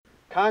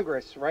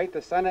Congress, right?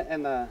 The Senate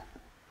and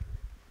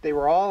they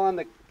were all on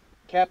the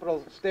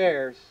Capitol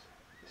stairs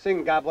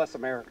singing God Bless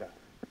America.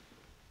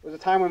 It was a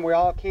time when we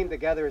all came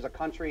together as a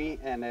country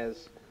and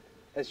as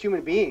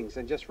human beings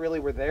and just really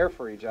were there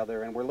for each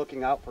other and we're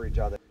looking out for each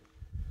other.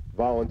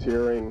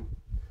 Volunteering,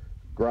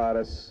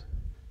 gratis,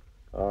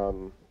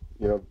 you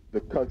know,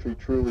 the country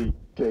truly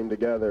came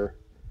together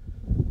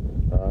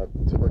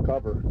to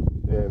recover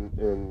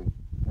and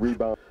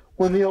rebound.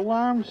 When the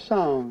alarm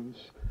sounds,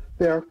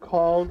 they are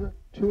called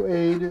to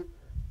aid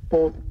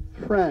both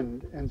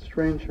friend and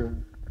stranger.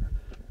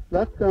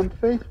 Let them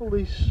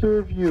faithfully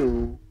serve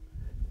you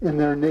in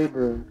their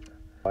neighborhood.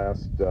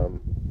 Last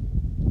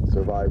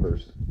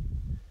survivors,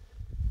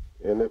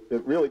 and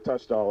it really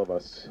touched all of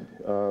us.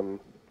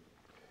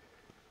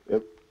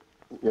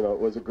 You know, it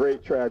was a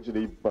great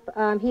tragedy. But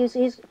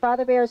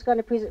Father Bear is going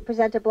to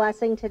present a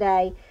blessing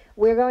today.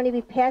 We're going to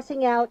be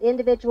passing out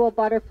individual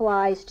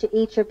butterflies to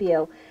each of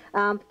you.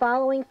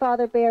 Following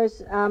Father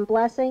Bear's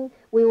blessing,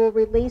 we will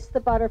release the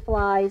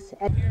butterflies.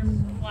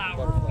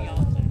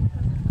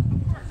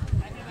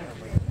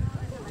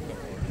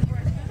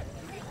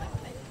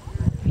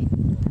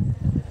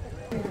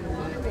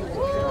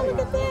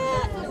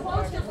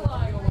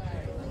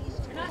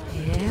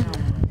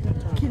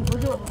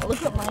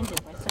 Look at mine.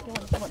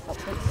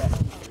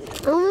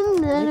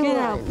 Look at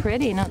how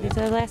pretty. No, these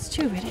are the last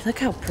two. Look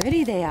how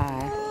pretty they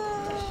are.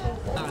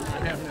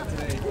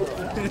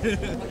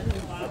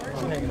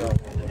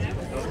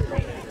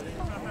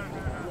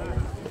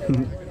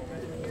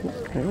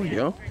 There we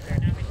go.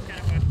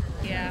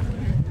 Yeah,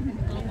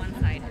 on one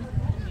side.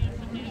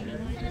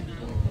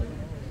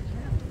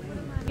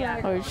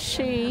 Yeah. Or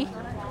she.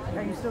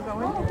 Are you still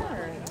going?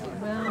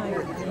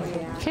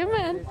 Come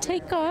on,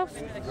 take off.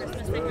 Funny,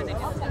 I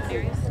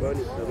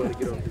want to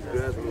get off this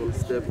grass. I want to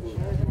step in.